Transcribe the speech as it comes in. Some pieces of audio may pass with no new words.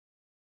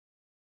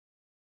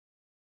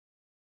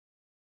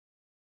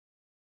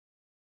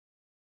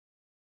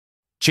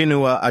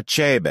Chinua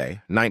Achebe,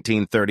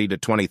 1930 to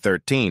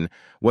 2013,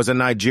 was a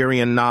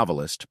Nigerian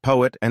novelist,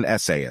 poet, and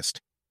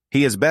essayist.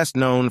 He is best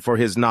known for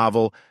his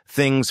novel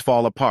Things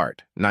Fall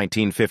Apart,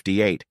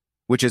 1958,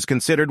 which is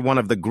considered one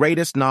of the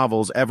greatest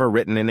novels ever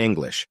written in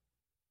English.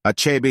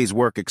 Achebe's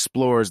work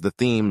explores the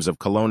themes of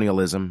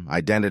colonialism,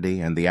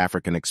 identity, and the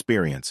African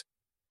experience.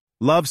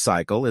 Love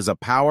Cycle is a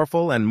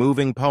powerful and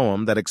moving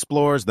poem that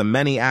explores the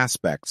many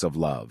aspects of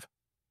love.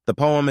 The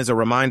poem is a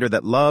reminder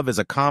that love is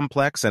a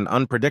complex and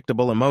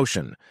unpredictable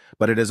emotion,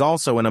 but it is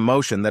also an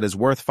emotion that is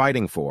worth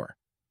fighting for.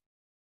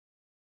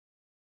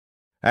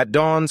 At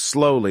dawn,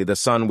 slowly the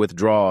sun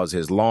withdraws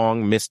his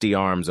long, misty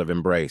arms of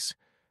embrace.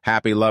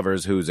 Happy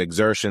lovers whose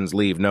exertions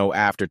leave no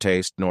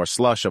aftertaste nor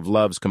slush of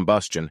love's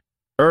combustion,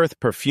 earth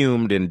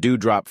perfumed in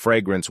dewdrop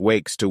fragrance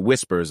wakes to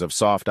whispers of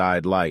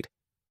soft-eyed light.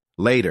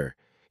 Later,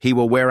 he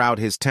will wear out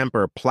his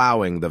temper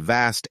plowing the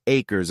vast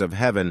acres of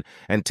heaven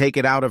and take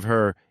it out of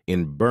her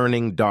in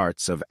burning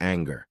darts of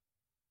anger.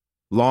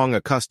 Long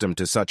accustomed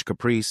to such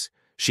caprice,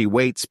 she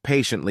waits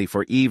patiently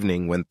for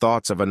evening when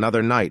thoughts of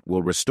another night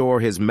will restore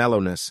his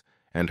mellowness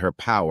and her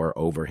power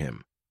over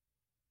him.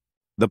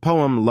 The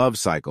poem Love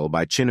Cycle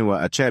by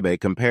Chinua Achebe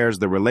compares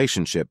the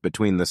relationship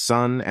between the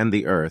sun and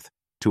the earth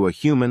to a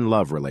human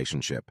love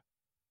relationship.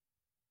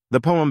 The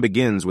poem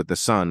begins with the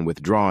sun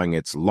withdrawing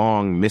its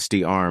long,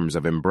 misty arms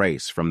of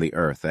embrace from the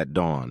earth at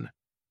dawn.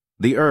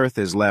 The earth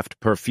is left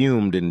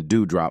perfumed in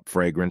dewdrop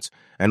fragrance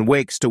and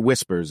wakes to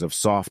whispers of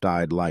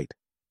soft-eyed light.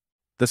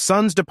 The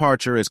sun's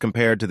departure is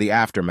compared to the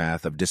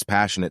aftermath of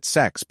dispassionate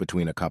sex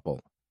between a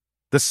couple.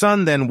 The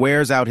sun then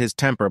wears out his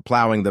temper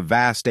plowing the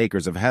vast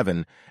acres of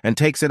heaven and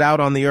takes it out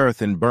on the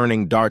earth in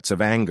burning darts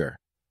of anger.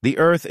 The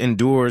earth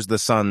endures the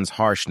sun's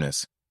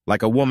harshness,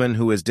 like a woman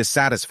who is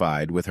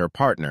dissatisfied with her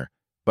partner,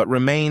 but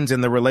remains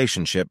in the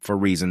relationship for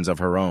reasons of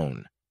her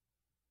own.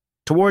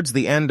 Towards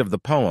the end of the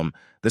poem,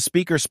 the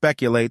speaker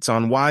speculates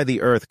on why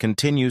the earth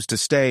continues to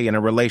stay in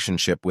a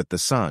relationship with the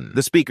sun.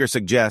 The speaker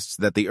suggests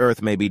that the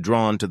earth may be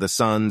drawn to the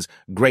sun's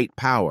great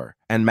power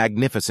and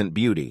magnificent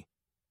beauty.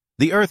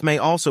 The earth may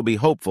also be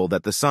hopeful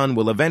that the sun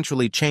will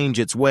eventually change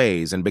its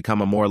ways and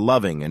become a more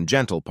loving and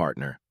gentle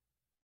partner.